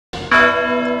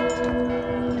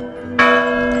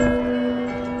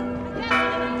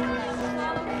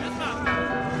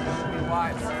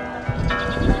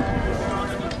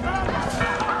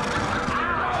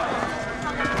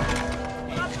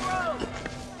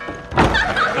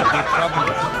Is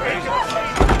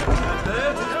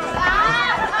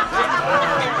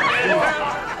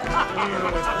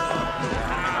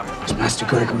Master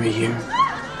Gregory here?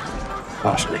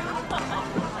 Partially.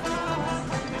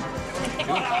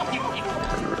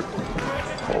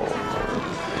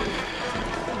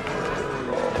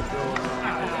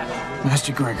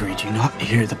 Master Gregory, do you not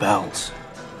hear the bells?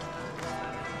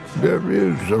 There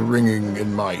is a ringing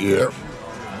in my ear.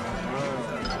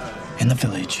 In the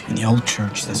village, in the old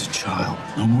church, there's a child,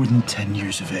 no more than 10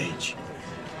 years of age.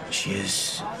 She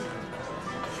is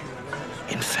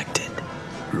infected.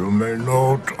 You may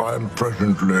note I'm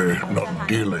presently not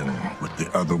dealing with the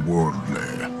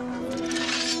otherworldly.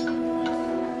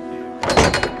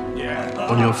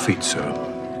 On your feet, sir.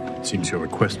 It seems you're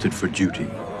requested for duty.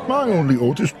 My only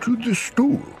oath is to this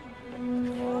stool.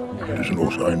 It is an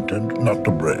oath I intend not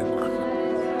to break.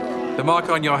 The mark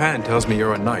on your hand tells me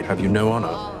you're a knight. Have you no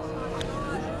honor?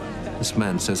 This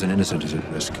man says an innocent is at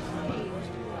risk.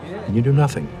 And you do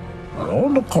nothing.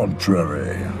 On the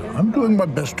contrary, I'm doing my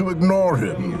best to ignore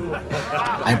him.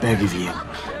 I beg of you,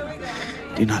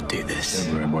 do not do this.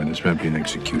 Rabbi, this won't be an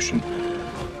execution,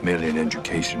 merely an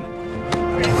education.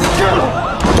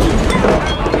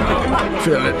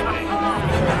 Feel it.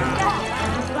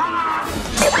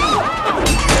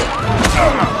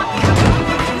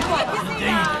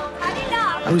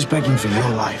 I was begging for your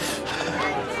life,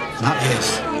 not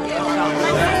his.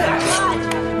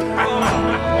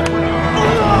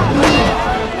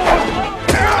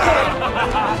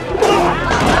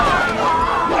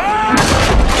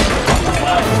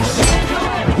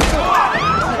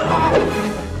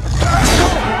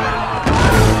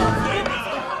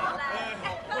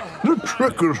 The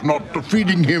trick is not to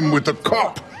feeding him with a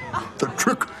cup. The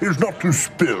trick is not to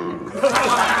spill.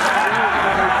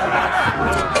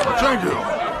 Thank you.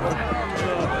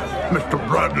 Mr.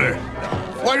 Bradley,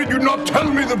 why did you not tell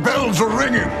me the bells are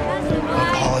ringing?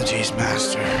 Apologies,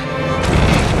 Master.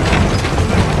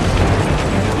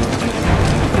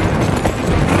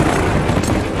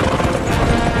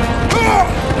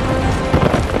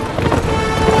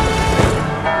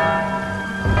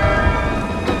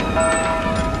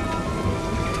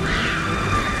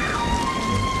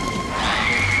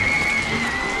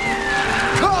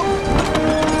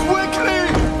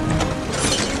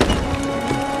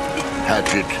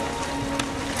 Hatchet,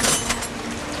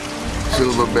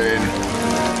 Silverbane,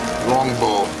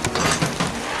 longbow.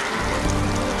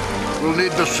 We'll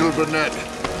need the silver net.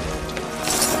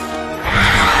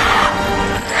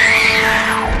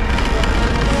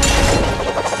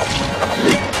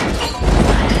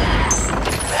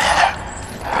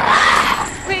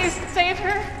 Please save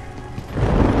her.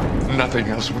 Nothing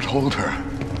else would hold her.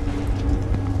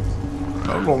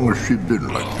 How long has she been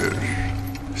like this?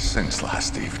 Since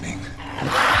last evening.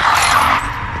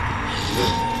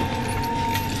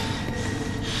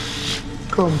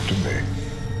 Come to me.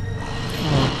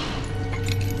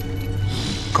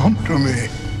 Come to me.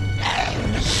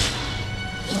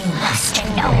 You must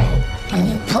know, when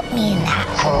you put me in that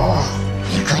hole,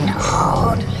 you couldn't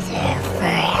hold me there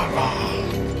forever.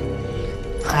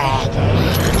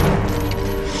 Gregory.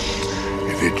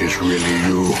 If it is really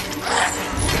you,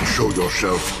 then show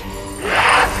yourself.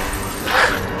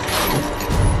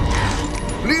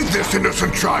 Leave this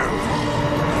innocent child.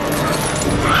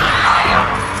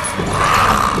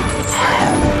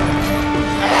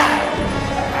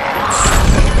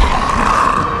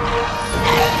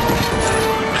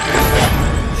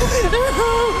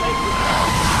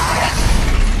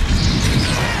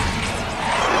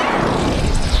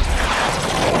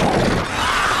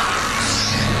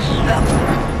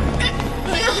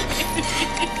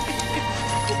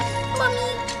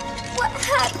 Mommy, what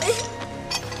happened?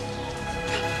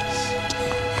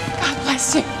 God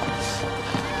bless you.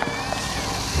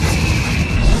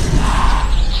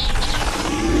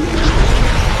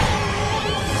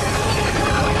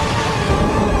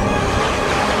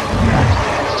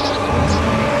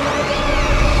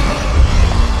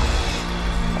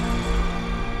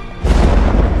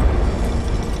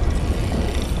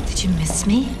 Did you miss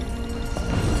me?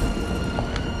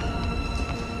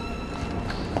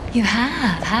 You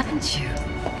have, haven't you?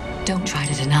 Don't try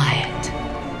to deny it.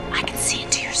 I can see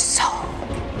into your soul.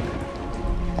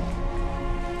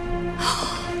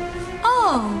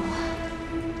 Oh,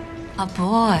 a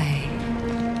boy.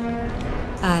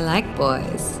 I like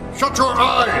boys. Shut your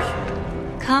eyes!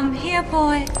 Come here,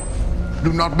 boy.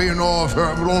 Do not be in awe of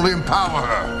her. It will only empower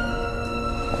her.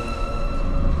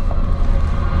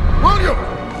 William!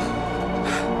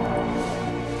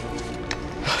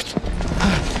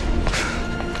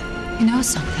 You know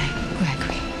something,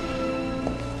 Gregory?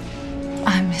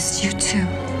 I missed you too.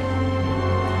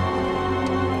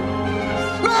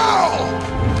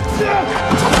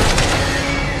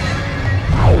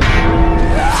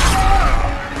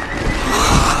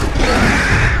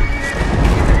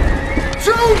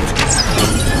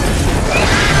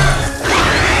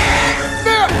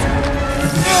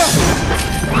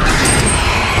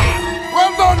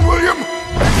 Well done, William!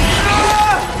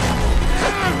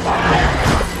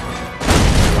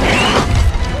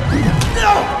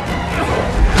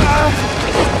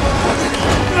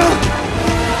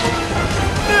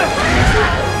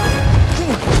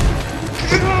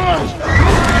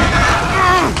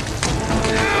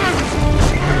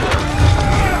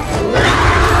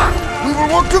 We will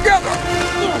work together!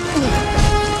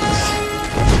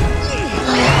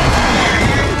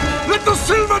 Let the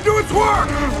silver do its work!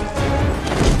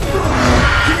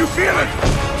 Can you feel it?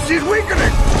 She's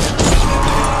weakening!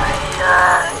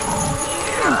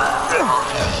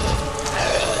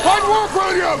 Fine work,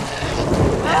 William!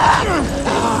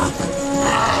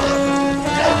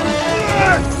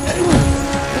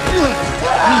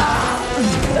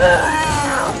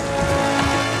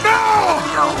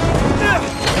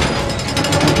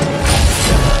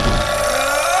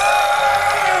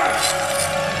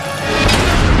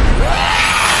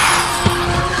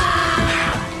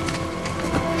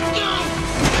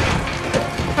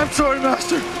 I'm sorry,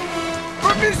 Master.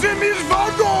 Permissimi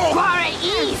svago! Para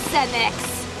Isenix!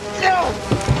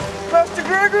 Master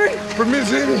Gregory!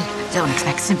 Permissimi! Don't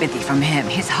expect sympathy from him.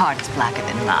 His heart is blacker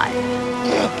than mine.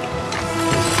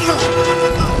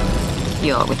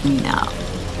 You're with me now.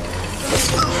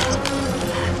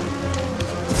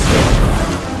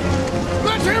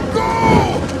 Let him go!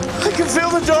 I can feel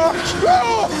the dark!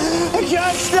 I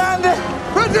can't stand it!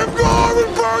 Let him go! I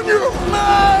will burn you!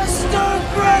 Master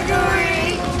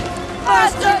Gregory!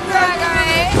 Master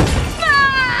Gregory!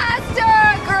 Master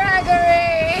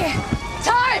Gregory!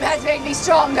 Time has made me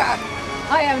stronger.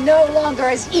 I am no longer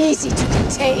as easy to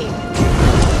contain.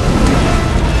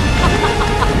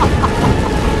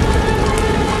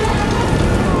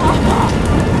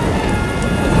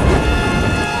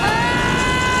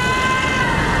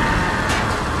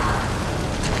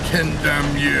 Ten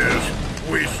damn years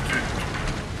wasted.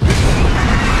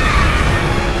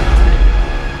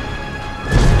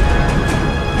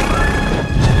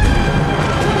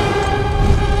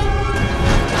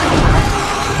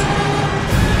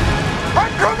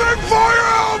 I'm coming for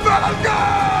you,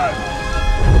 Valentine!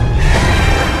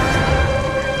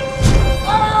 I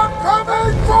am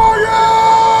coming for you!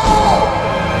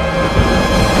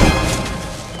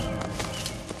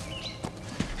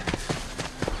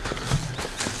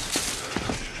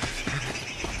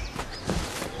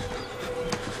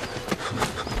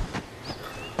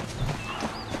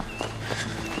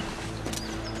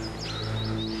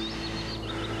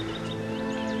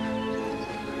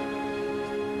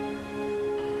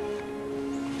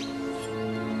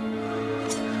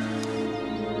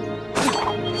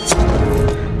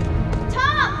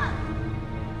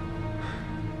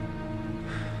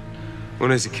 What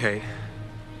is it, Kate?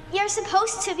 You're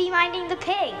supposed to be minding the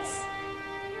pigs.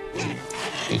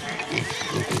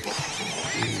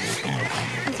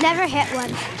 I've never hit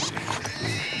one.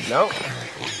 No.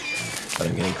 But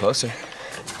I'm getting closer.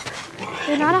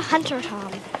 You're not a hunter,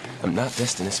 Tom. I'm not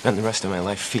destined to spend the rest of my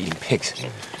life feeding pigs.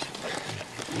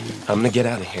 I'm gonna get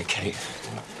out of here, Kate.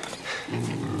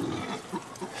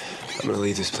 I'm gonna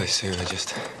leave this place soon.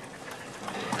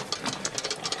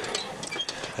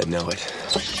 I know it.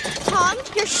 Tom,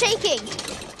 you're shaking.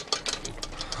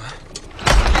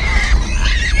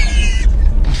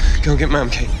 Go get Mom,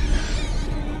 Kate.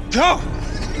 Go!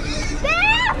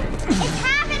 There! It's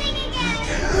happening again!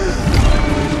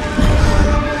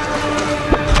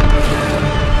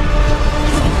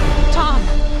 Tom!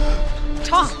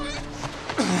 Tom!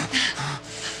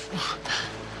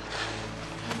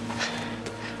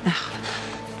 Now,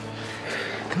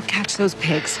 go catch those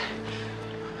pigs,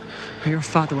 or your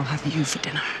father will have you for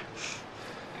dinner.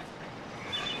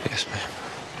 Yes, ma'am.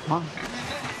 Come on.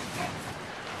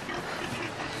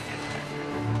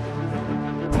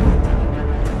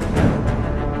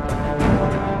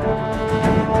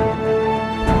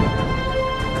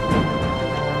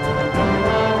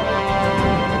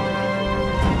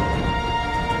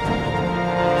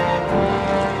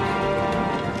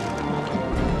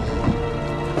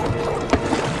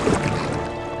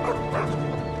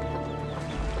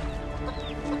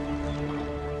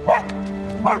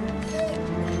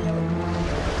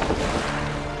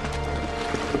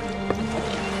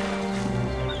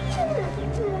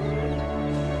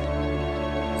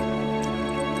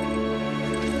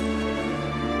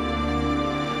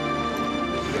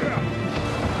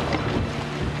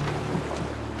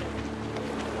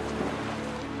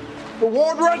 The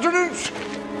ward residents,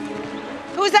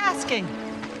 Who's asking?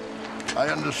 I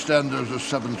understand there's a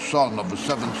seventh son of the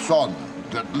seventh son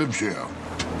that lives here.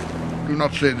 Do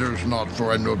not say there is not,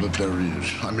 for I know that there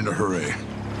is. I'm in a hurry.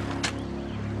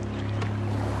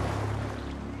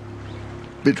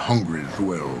 Bit hungry as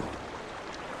well.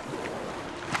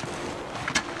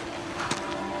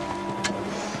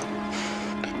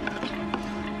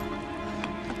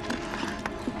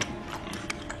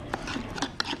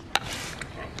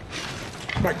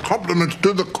 My compliments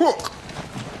to the cook.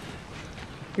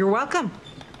 You're welcome.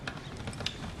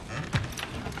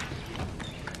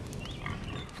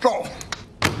 So,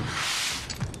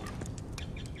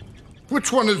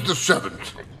 which one is the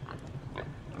seventh?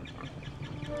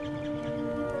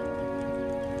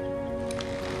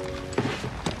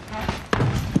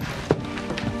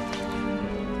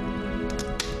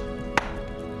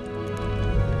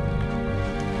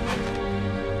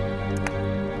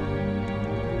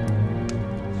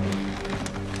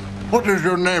 What is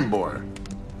your name, boy?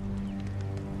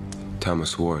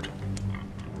 Thomas Ward.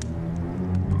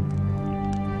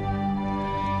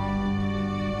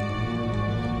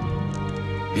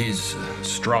 He's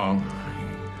strong.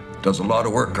 Does a lot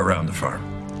of work around the farm.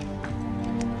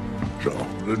 So,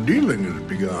 the dealing has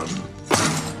begun.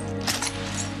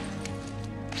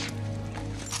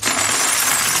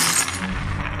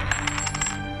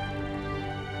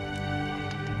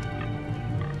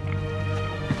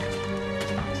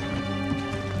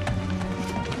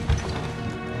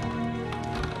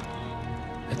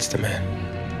 That's the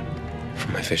man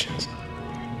from my visions.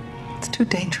 It's too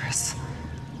dangerous.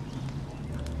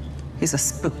 He's a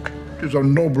spook. It is a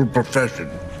noble profession.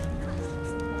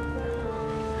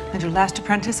 And your last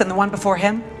apprentice and the one before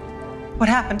him? What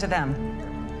happened to them?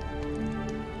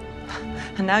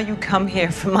 And now you come here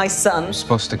for my son. I'm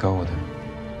supposed to go with him.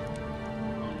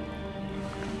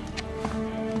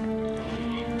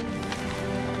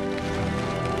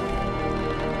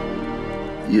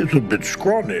 He is a bit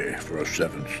scrawny for a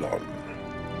seventh son.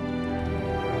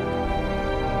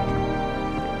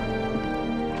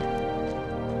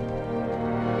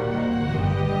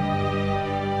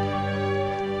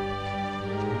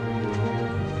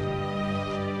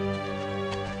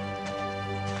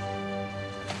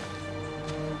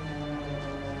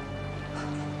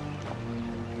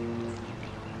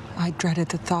 I dreaded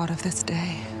the thought of this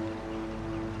day.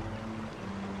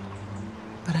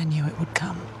 But I knew it would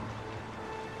come.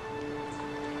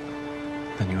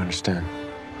 Then you understand.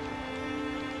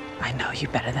 I know you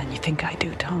better than you think I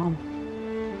do, Tom.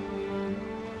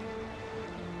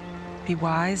 Be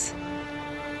wise.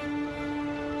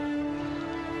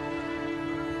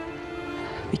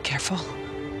 Be careful.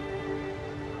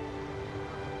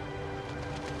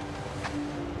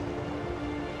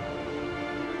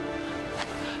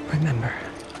 Remember,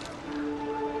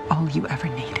 all you ever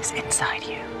need is inside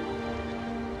you.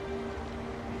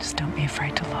 Just don't be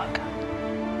afraid to look.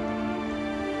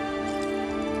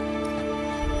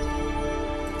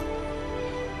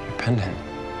 Your pendant.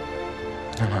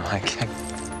 No, I can't.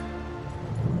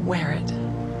 Wear it.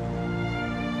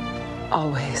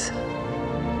 Always.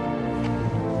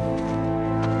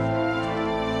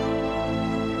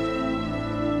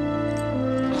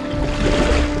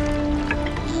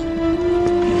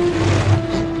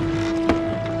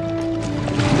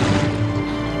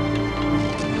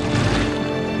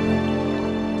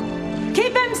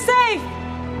 Keep him safe!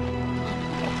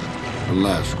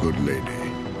 Alas, good lady,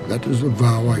 that is a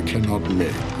vow I cannot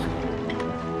make.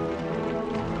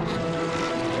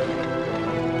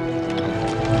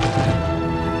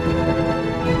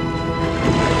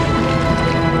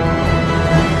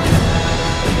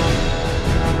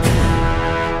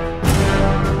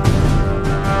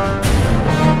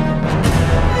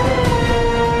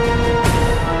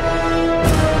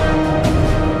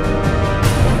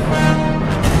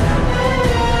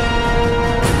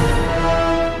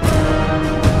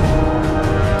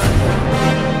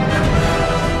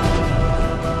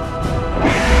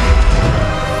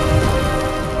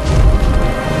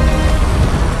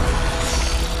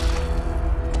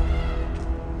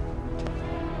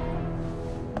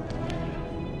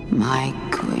 My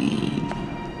queen,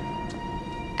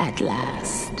 at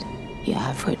last you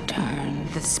have returned.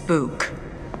 The spook.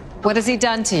 What has he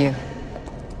done to you?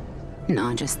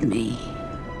 Not just me,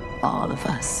 all of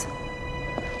us.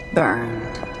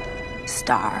 Burned,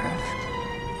 starved,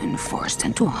 and forced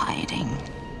into hiding.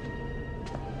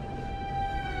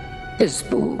 The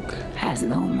spook has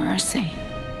no mercy.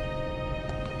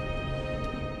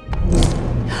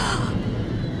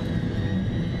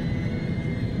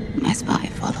 My spy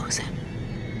follows him.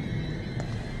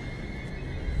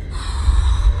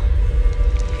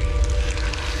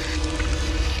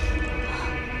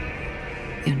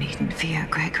 fear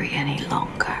Gregory any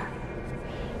longer.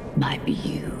 My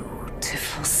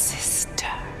beautiful sister.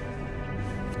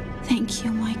 Thank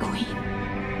you, my queen.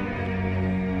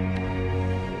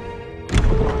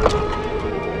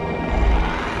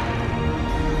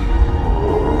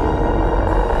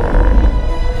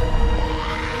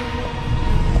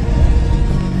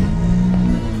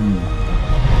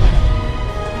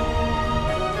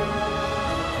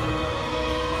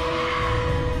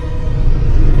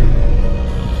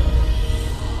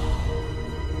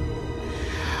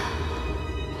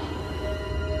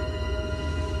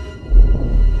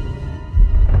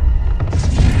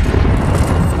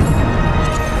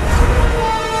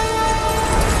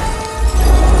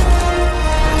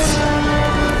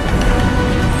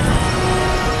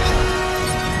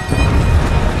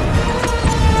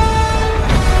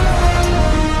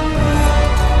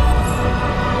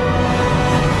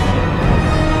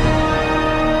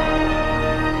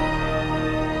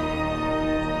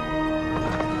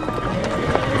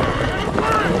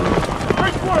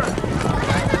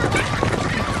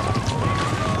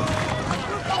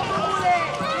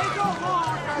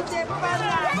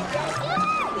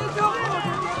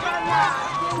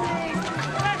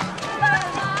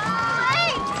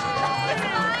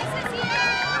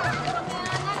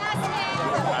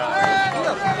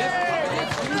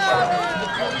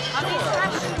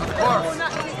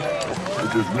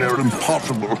 It is near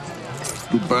impossible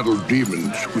to battle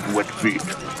demons with wet feet.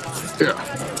 Here.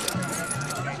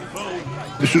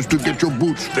 This is to get your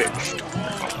boots fixed.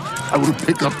 I will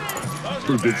pick up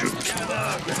provisions.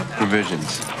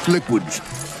 Provisions? Liquids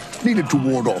needed to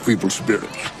ward off evil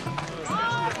spirits.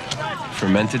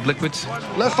 Fermented liquids?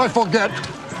 Lest I forget,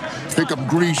 pick up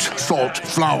grease, salt,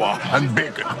 flour, and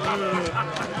bacon.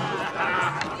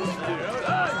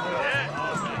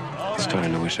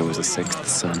 Starting to wish I was a sixth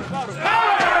son.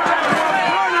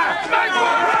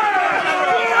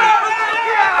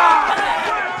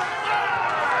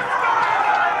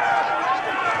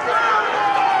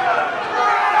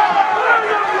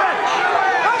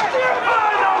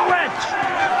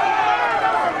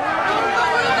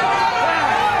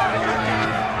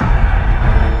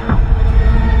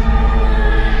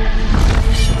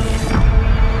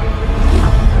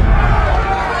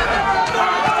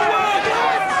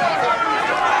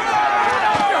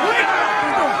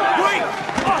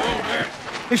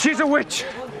 If she's a witch,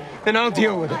 then I'll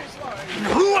deal with her.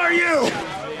 Who are you?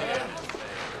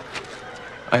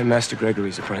 I am Master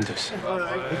Gregory's apprentice.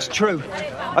 It's true.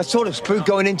 I saw the spook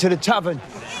going into the tavern.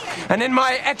 And in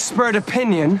my expert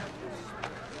opinion,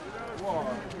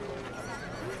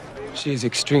 she is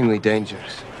extremely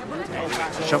dangerous.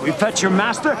 Shall we fetch your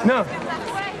master? No.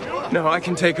 No, I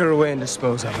can take her away and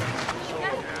dispose of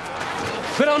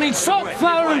her. But I'll need salt,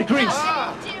 flour, and grease.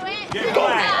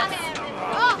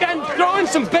 And throw in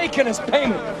some bacon as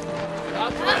payment.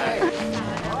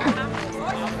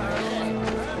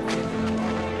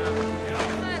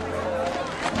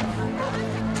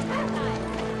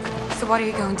 So what are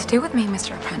you going to do with me,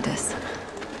 Mr. Apprentice?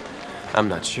 I'm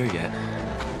not sure yet.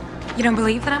 You don't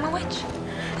believe that I'm a witch?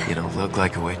 You don't look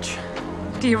like a witch.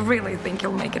 Do you really think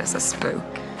you'll make it as a spook?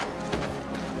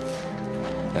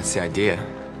 That's the idea.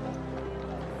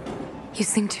 You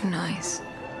seem too nice.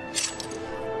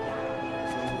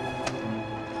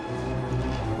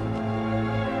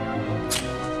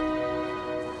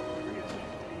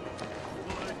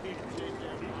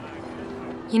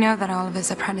 You know that all of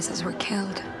his apprentices were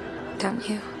killed, don't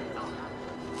you?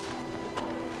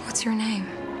 What's your name?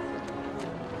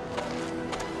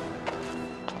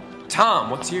 Tom,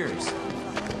 what's yours?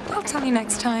 I'll tell you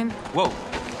next time. Whoa.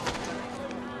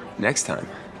 Next time.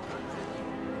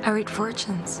 I read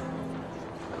fortunes.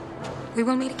 We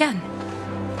will meet again.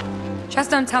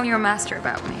 Just don't tell your master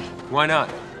about me. Why not?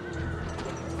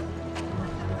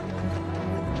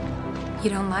 You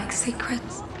don't like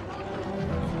secrets?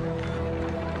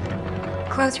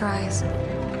 Close your eyes.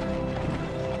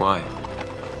 Why?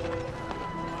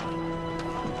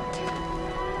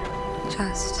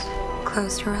 Just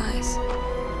close your eyes.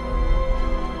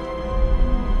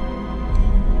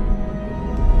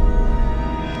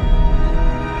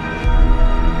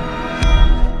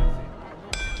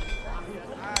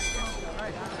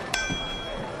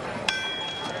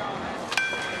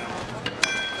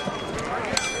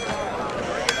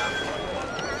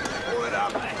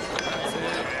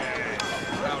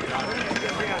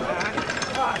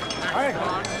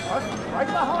 Right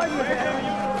behind you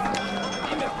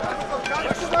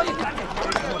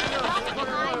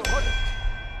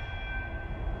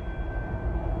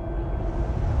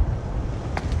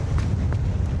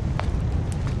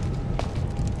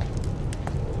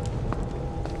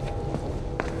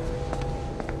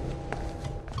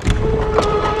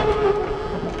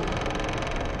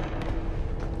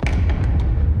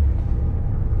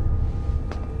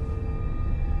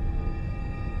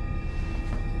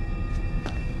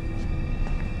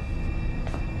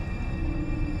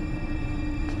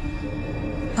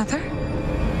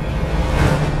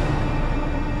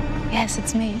Yes,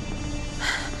 it's me.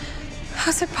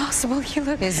 How's it possible? You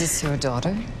look... Is this your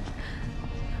daughter?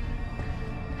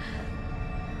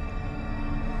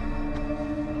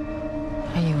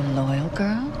 Are you a loyal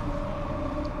girl?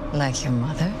 Like your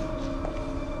mother?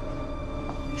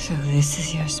 So this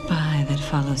is your spy that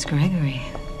follows Gregory.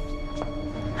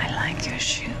 I like your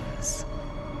shoes.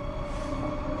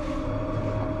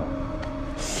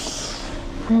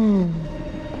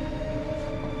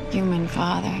 Human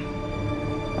father.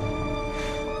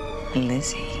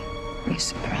 Lizzie, you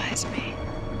surprise me.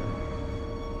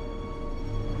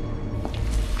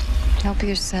 Help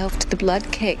yourself to the blood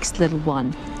cakes, little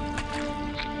one.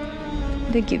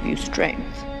 They give you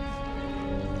strength.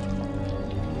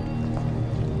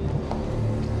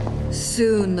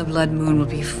 Soon the blood moon will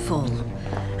be full,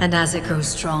 and as it grows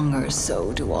stronger,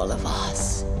 so do all of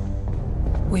us.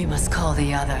 We must call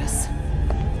the others.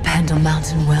 Pendle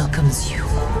Mountain welcomes you,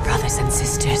 brothers and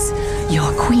sisters.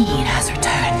 Your queen has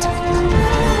returned.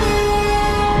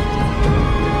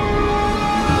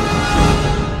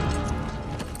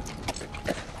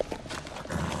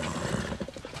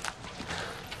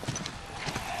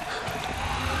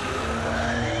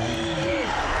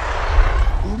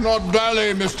 Do not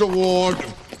dally, Mr. Ward.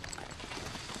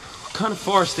 What kind of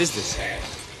forest is this?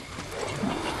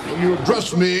 When you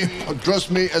address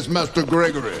me as Master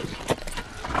Gregory.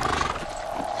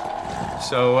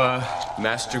 So,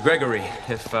 Master Gregory,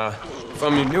 if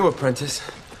I'm your new apprentice,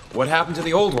 what happened to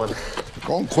the old one?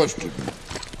 Wrong question.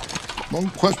 Wrong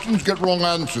questions get wrong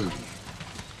answers.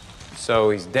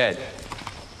 So he's dead.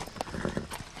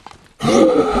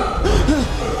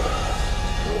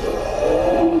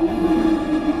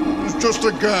 It's just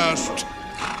a ghast.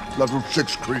 Level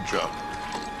 6 creature.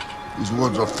 These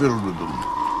woods are filled with them.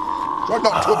 Try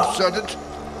not to upset it.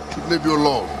 Should leave you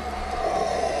alone.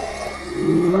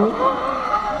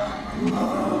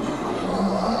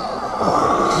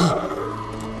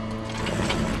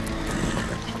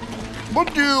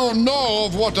 What do you know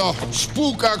of what a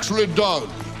spook actually does?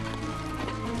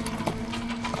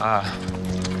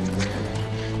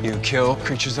 You kill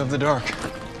creatures of the dark.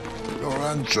 Your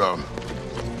answer,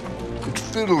 it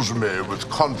fills me with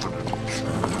confidence.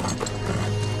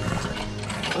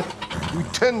 We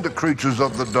tend to creatures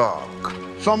of the dark.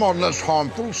 Some are less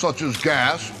harmful, such as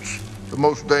ghasts. The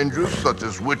most dangerous, such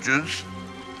as witches.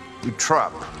 We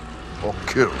trap or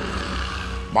kill.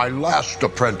 My last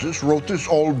apprentice wrote this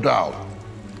all down.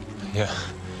 Yeah,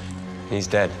 he's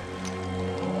dead.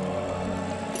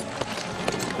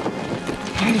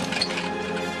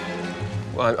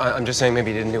 Well, I'm just saying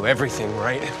maybe he didn't do everything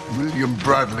right. William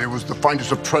Bradley was the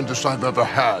finest apprentice I've ever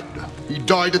had. He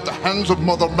died at the hands of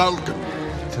Mother Malkin.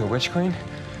 To the Witch Queen?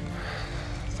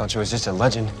 Thought she was just a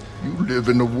legend. You live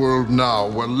in a world now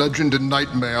where legend and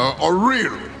nightmare are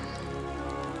real.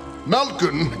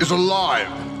 Malkin is alive.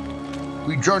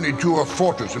 We journeyed to her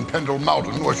fortress in Pendle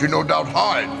Mountain, where she no doubt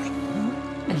hides.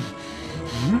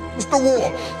 Mr.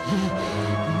 Ward!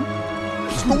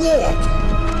 Mr. Ward!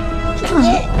 Mr.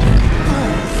 Ward!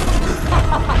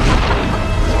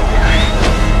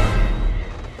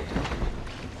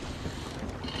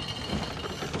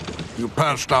 You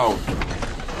passed out.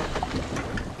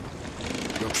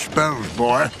 You have spells,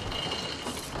 boy.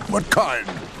 What kind?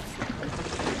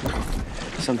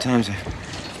 Sometimes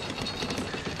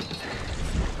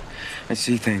I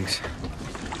see things.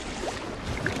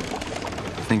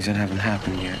 Things that haven't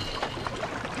happened yet.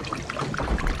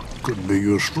 Could be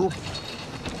useful.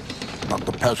 Not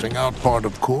the passing out part,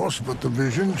 of course, but the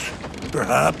visions,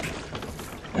 perhaps.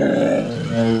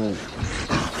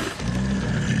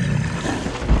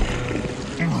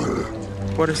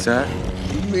 What is that?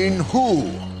 You mean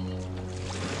who?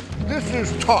 This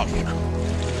is Tusk.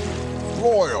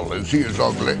 Royal as he is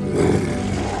ugly.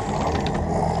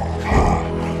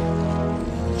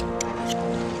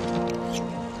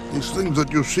 These things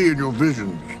that you see in your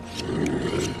visions,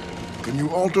 can you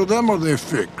alter them or are they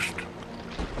fixed?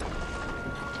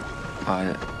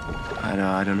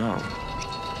 I don't know.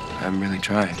 I haven't really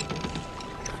tried.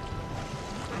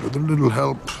 With a little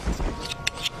help,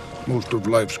 most of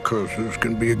life's curses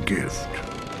can be a gift.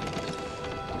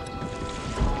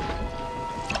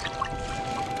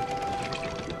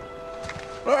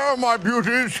 There, my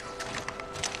beauties.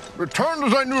 Returned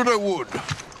as I knew they would.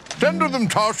 Tend to them,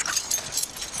 Tusk.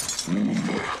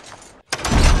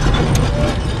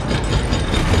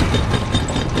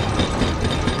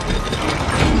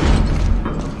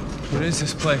 What is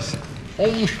this place?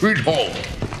 Home sweet home.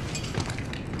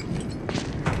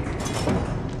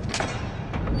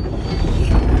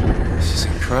 This is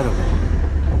incredible.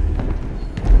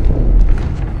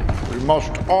 We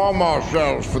must arm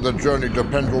ourselves for the journey to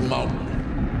Pendle Mountain.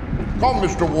 Come,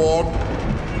 Mr. Ward.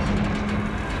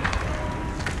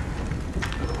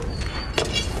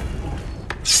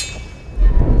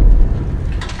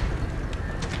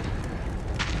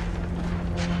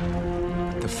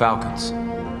 The Falcons,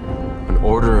 an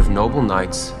order of noble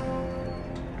knights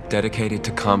dedicated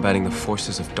to combating the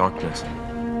forces of darkness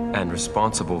and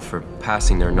responsible for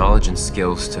passing their knowledge and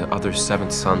skills to other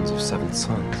seventh sons of seventh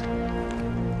sons.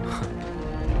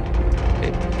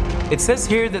 It says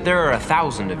here that there are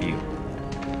 1,000 of you.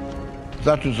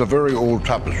 That is a very old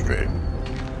tapestry.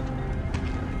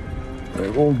 They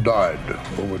all died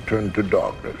or were turned to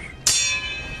darkness.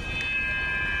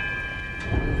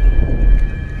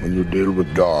 When you deal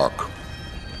with dark,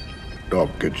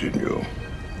 dark gets in you.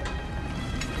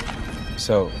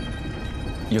 So,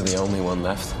 you're the only one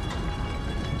left?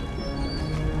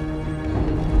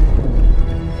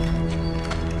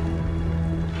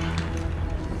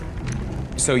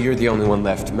 So you're the only one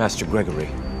left, Master Gregory.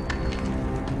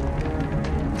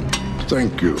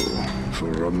 Thank you for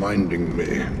reminding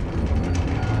me.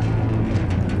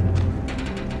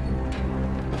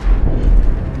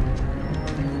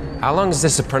 How long is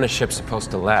this apprenticeship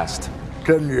supposed to last?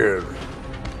 10 years.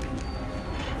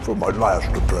 For my last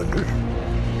apprentice.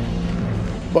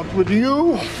 But with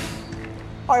you,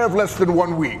 I have less than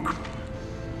 1 week.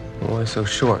 Why so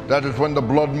short? That is when the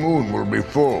blood moon will be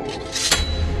full.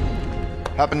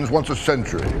 Happens once a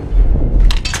century.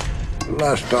 The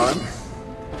last time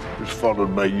was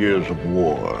followed by years of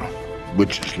war.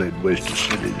 Witches laid waste to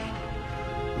cities.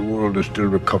 The world is still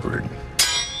recovering.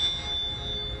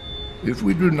 If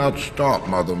we do not stop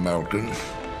Mother Malkin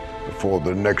before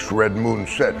the next red moon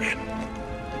sets.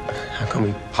 How can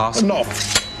we possibly?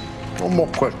 Enough. No more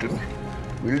questions.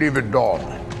 We leave at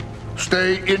dawn.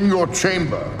 Stay in your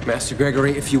chamber. Master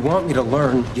Gregory, if you want me to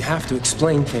learn, you have to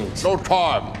explain things. No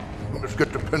time. Let's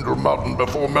get to Pendle Mountain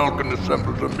before Malkin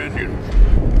assembles her minions.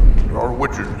 There are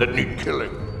witches that need killing.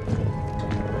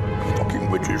 Fucking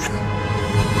witches.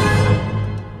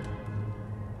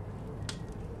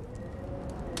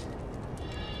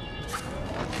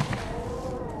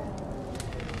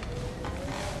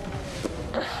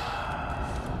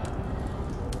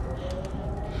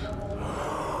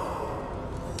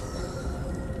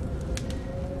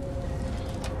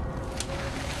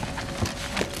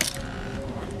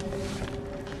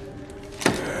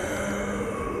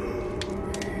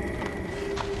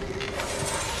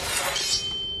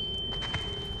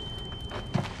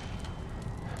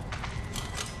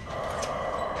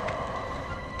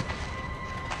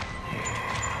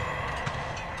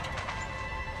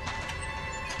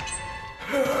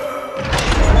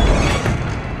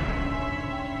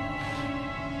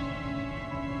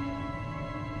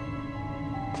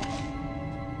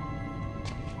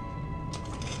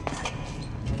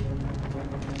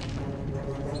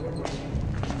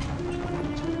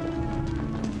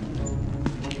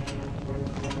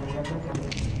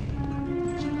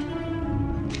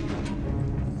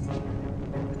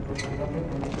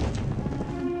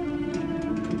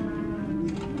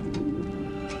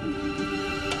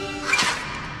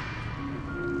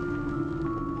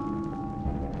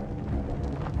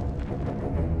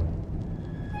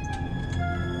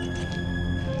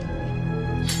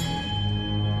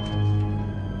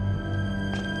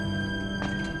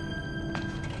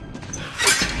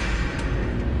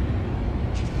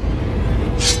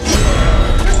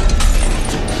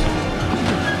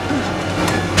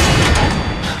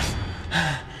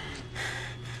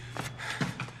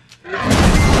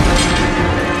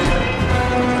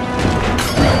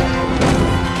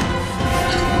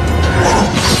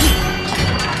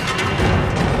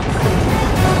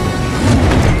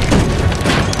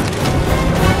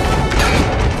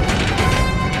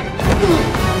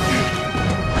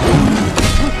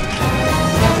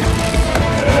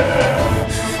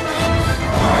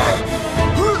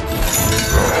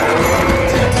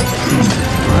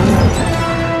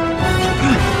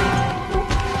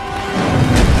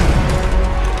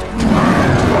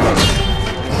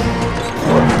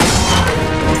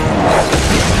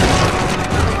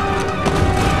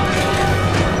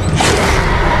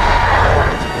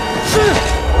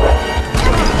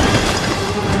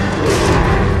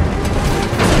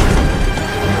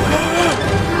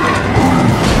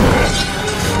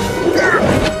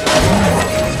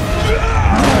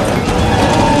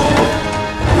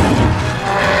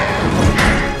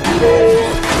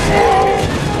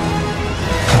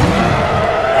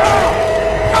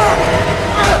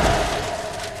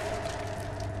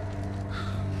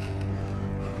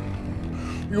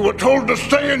 You were told to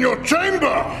stay in your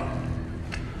chamber!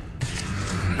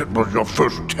 That was your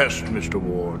first test, Mr.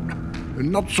 Ward.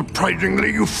 And not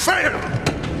surprisingly, you failed!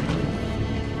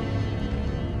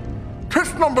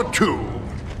 number 2.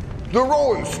 The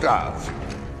Rowan Staff.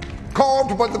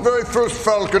 Carved by the very first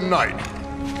Falcon Knight.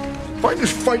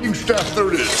 Finest fighting staff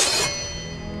there is.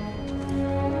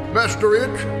 Master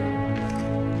it,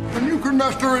 and you can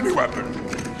master any weapon.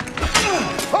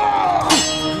 Ah!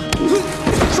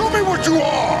 Show me what you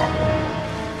are!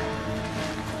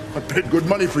 I paid good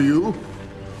money for you.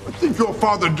 I think your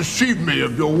father deceived me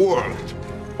of your worth.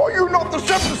 Are you not the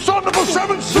 7th son of a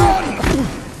 7th son?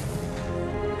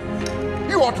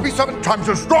 You ought to be 7 times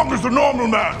as strong as the normal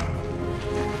man.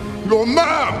 Your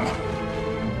ma'am,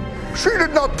 she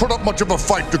did not put up much of a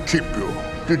fight to keep you,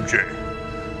 did she?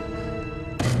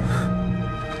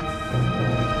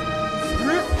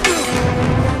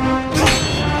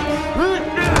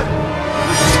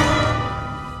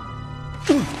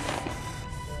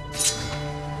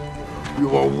 You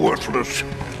are worthless.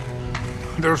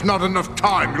 There's not enough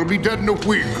time. You'll be dead in a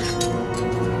week.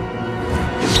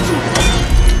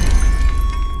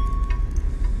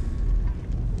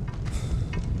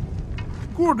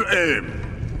 Good aim.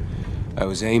 I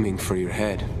was aiming for your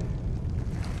head.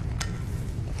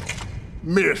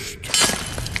 Missed.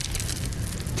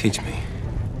 Teach me.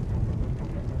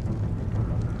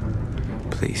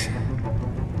 Please.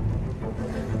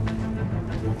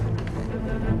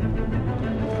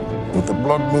 With the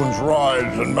blood moon's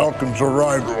rise and Malcolm's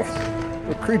arrival,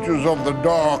 the creatures of the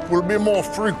dark will be more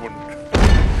frequent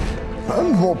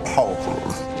and more powerful.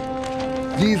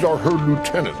 These are her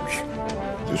lieutenants.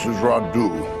 This is Radu.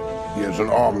 He has an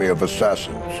army of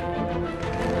assassins.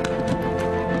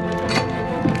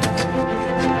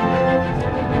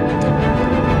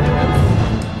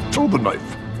 Throw the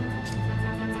knife.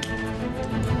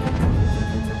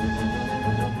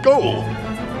 Go!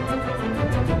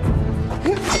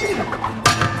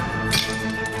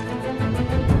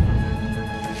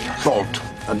 Salt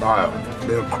and iron,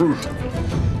 they are crucial.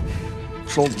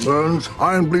 Salt burns,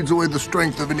 iron bleeds away the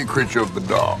strength of any creature of the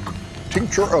dark.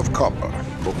 Tincture of copper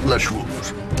for flesh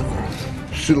wounds.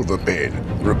 Silver bane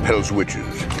repels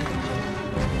witches.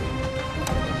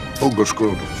 Ogre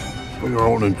scrotums for your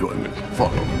own enjoyment.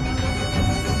 Follow.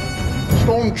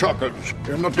 Stone chuckers.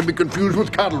 They're not to be confused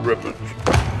with cattle rippers.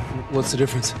 What's the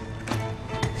difference?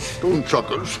 Stone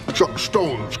chuckers chuck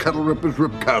stones. Cattle rippers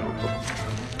rip cattle.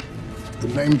 The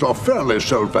names are fairly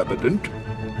self-evident.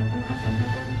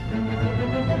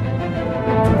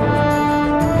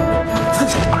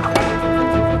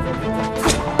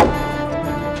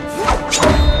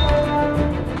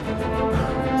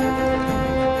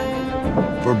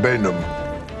 Verbatim.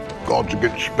 Gods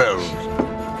against spells.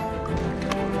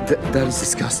 That is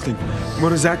disgusting. What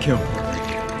does that kill?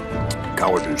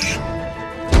 Cowardice.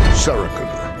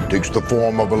 Saracen takes the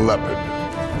form of a leopard.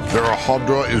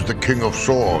 Verahadra is the king of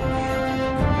swords.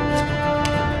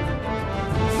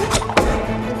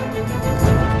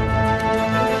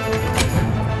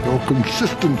 Your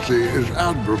consistency is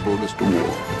admirable, Mr.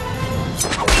 War.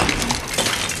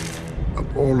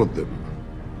 Of all of them,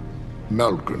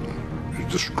 Malcolm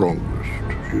is the strongest.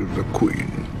 She is the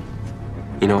queen.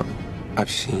 You know, I've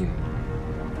seen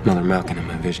Mother Malkin in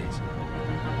my visions.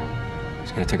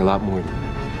 It's gonna take a lot more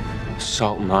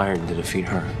salt and iron to defeat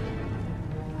her.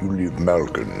 You leave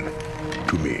Malkin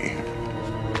to me.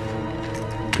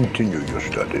 Continue your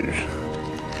studies.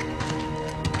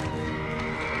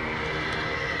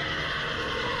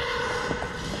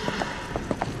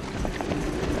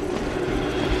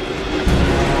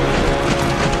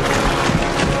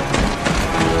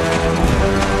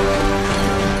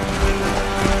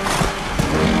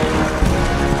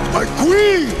 My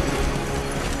queen!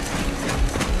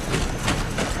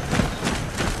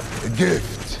 A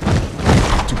gift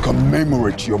to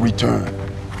commemorate your return.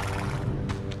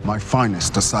 My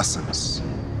finest assassins.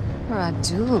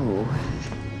 Radu,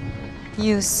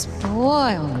 you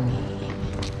spoil me.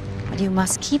 But you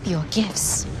must keep your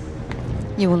gifts.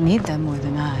 You will need them more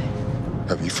than I.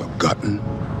 Have you forgotten?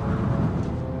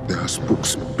 There are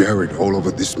spooks buried all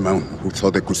over this mountain who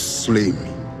thought they could slay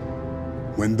me.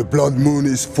 When the blood moon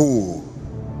is full,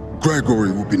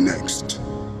 Gregory will be next.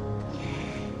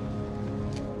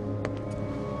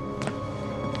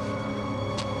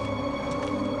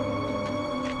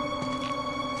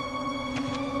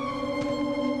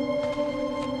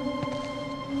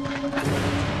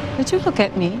 Did you look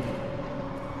at me?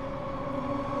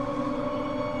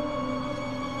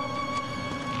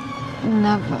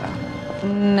 Never,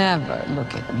 never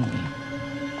look at me.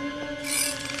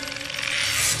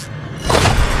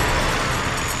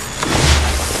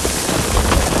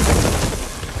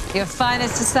 Your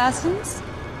finest assassins?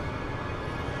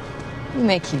 You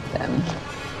may keep them.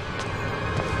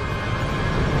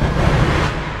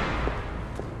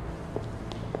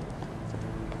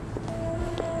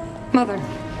 Mother.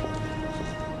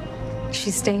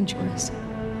 She's dangerous.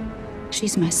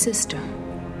 She's my sister.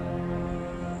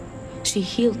 She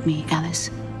healed me, Alice.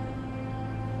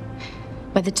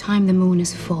 By the time the moon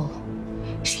is full,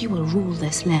 she will rule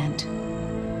this land,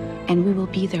 and we will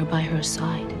be there by her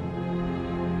side.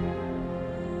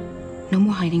 No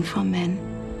more hiding from men,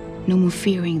 no more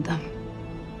fearing them.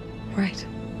 Right.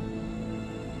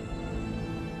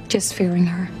 Just fearing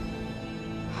her.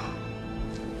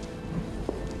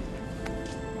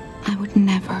 I would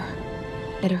never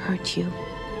let her hurt you.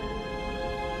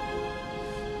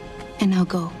 And now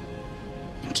go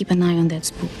and keep an eye on that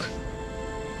spook.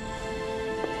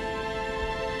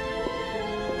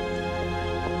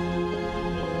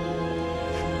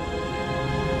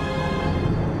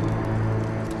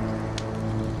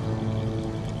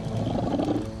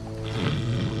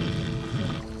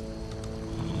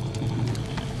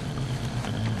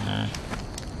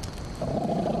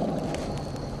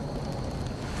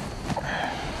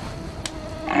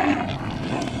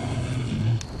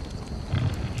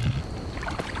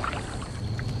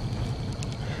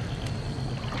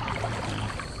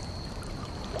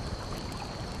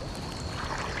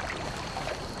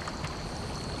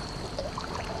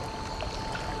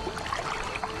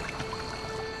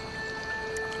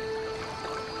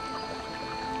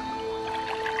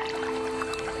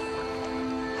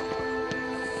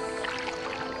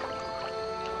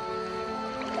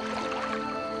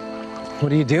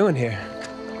 What are you doing here?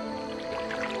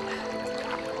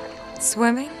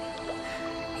 Swimming?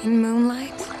 In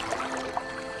moonlight?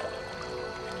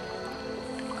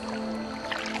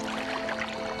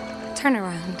 Turn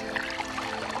around.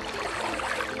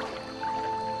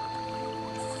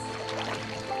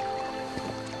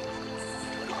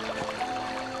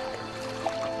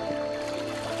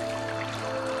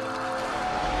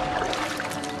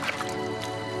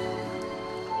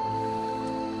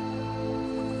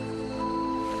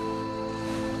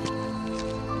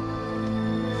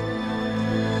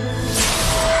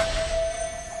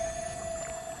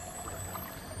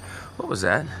 What was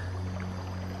that?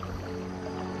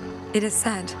 It is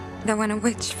said that when a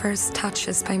witch first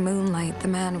touches by moonlight the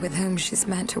man with whom she's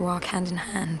meant to walk hand in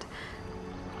hand,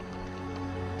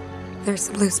 there's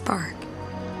a blue spark.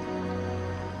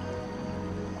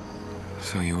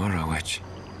 So you are a witch.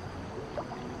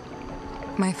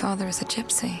 My father is a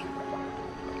gypsy.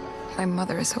 My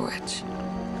mother is a witch.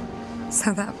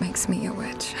 So that makes me a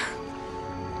witch.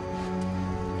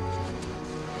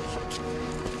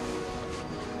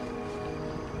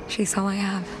 She's all I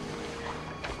have.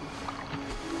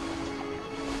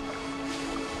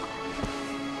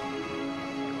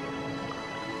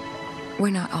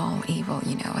 We're not all evil,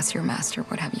 you know, as your master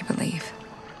would have you believe.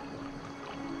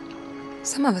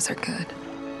 Some of us are good.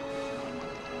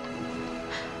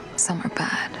 Some are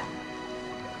bad.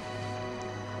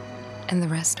 And the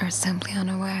rest are simply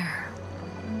unaware.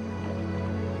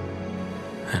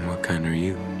 And what kind are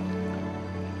you?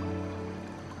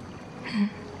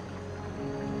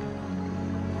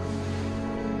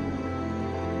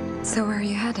 So where are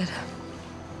you headed?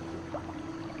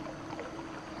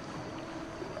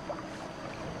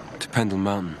 To Pendle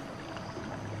Mountain.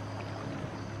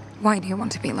 Why do you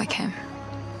want to be like him?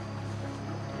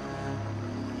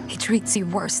 He treats you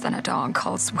worse than a dog,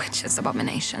 calls witches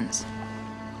abominations.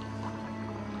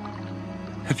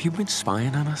 Have you been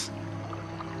spying on us?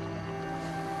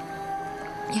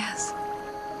 Yes.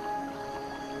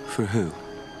 For who?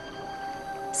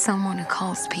 Someone who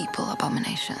calls people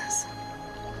abominations.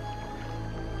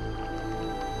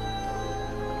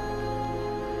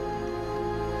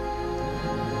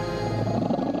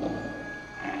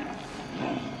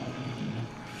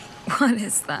 What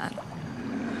is that?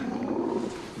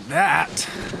 That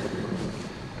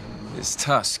is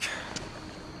Tusk.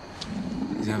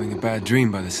 He's having a bad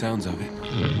dream by the sounds of it.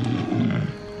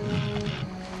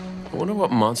 I wonder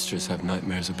what monsters have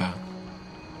nightmares about.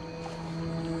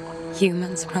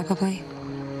 Humans, probably.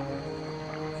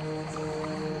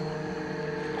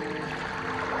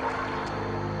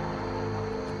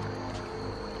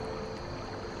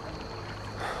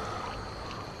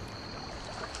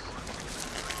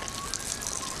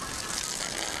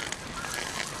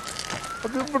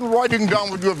 Have you been writing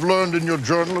down what you have learned in your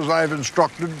journal as I have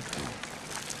instructed?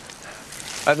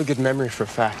 I have a good memory for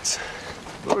facts.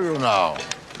 Do you now?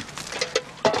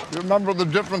 You remember the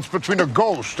difference between a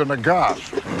ghost and a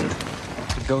ghast?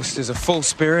 A ghost is a full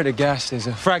spirit, a ghast is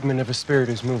a fragment of a spirit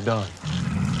who's moved on.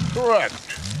 Correct.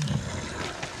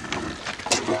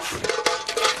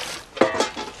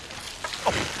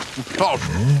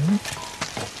 Tusk.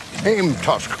 Aim,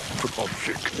 Tusk, for God's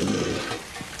sake.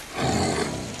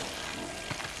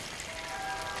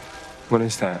 What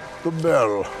is that? The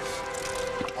bell.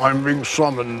 I'm being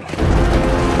summoned.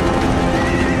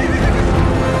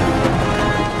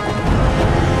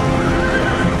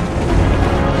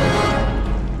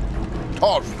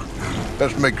 Tosk,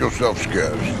 let's make yourself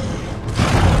scarce.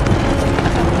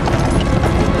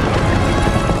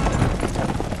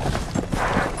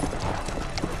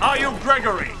 Are you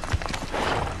Gregory?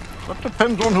 That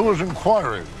depends on who is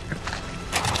inquiring.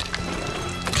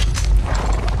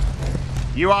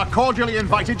 You are cordially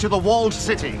invited to the walled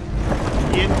city.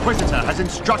 The Inquisitor has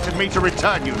instructed me to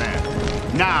return you there.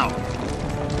 Now.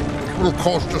 It will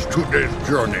cost us 2 days'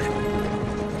 journey.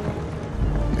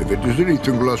 If it is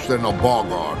anything less than a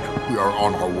boggart, we are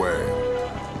on our way.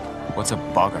 What's a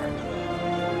boggart?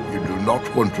 You do not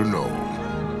want to know.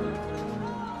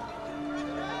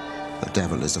 The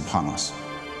devil is upon us.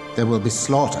 There will be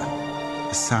slaughter.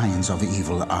 The signs of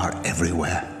evil are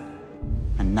everywhere.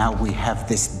 And now we have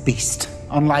this beast,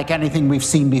 unlike anything we've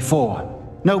seen before.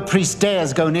 No priest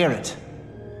dares go near it.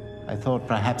 I thought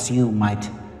perhaps you might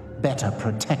better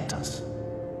protect us.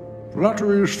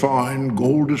 Flattery is fine,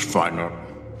 gold is finer.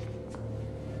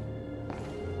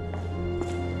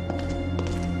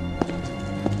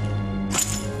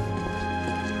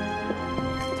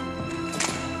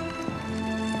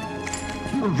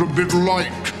 It's a bit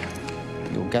light.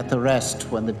 You'll get the rest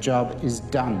when the job is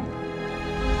done.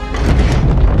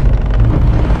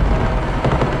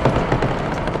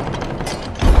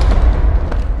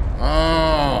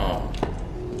 Ah,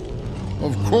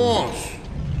 of course.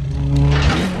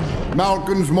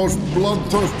 Malkin's most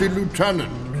bloodthirsty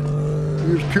lieutenant.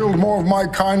 He has killed more of my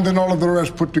kind than all of the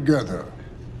rest put together.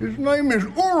 His name is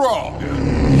Ura.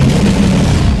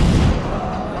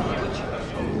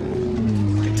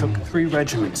 It took 3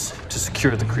 regiments to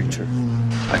secure the creature.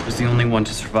 I was the only one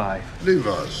to survive. Leave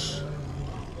us.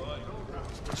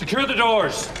 Secure the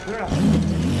doors!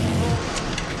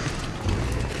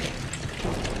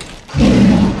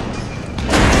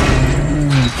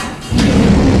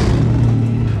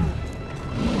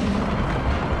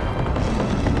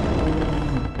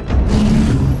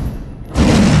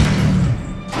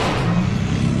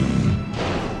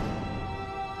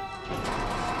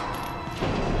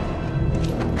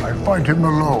 Fight him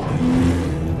alone.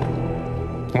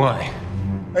 Why?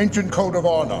 Ancient code of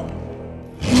honor.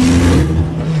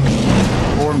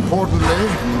 More importantly,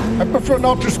 I prefer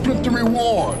not to split the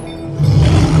reward.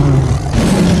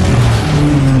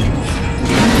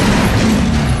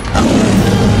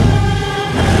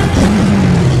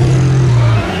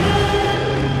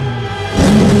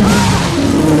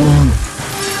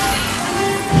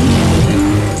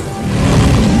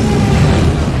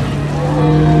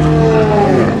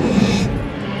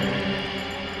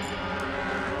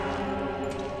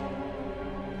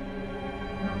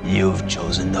 You've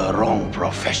chosen the wrong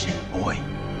profession, boy.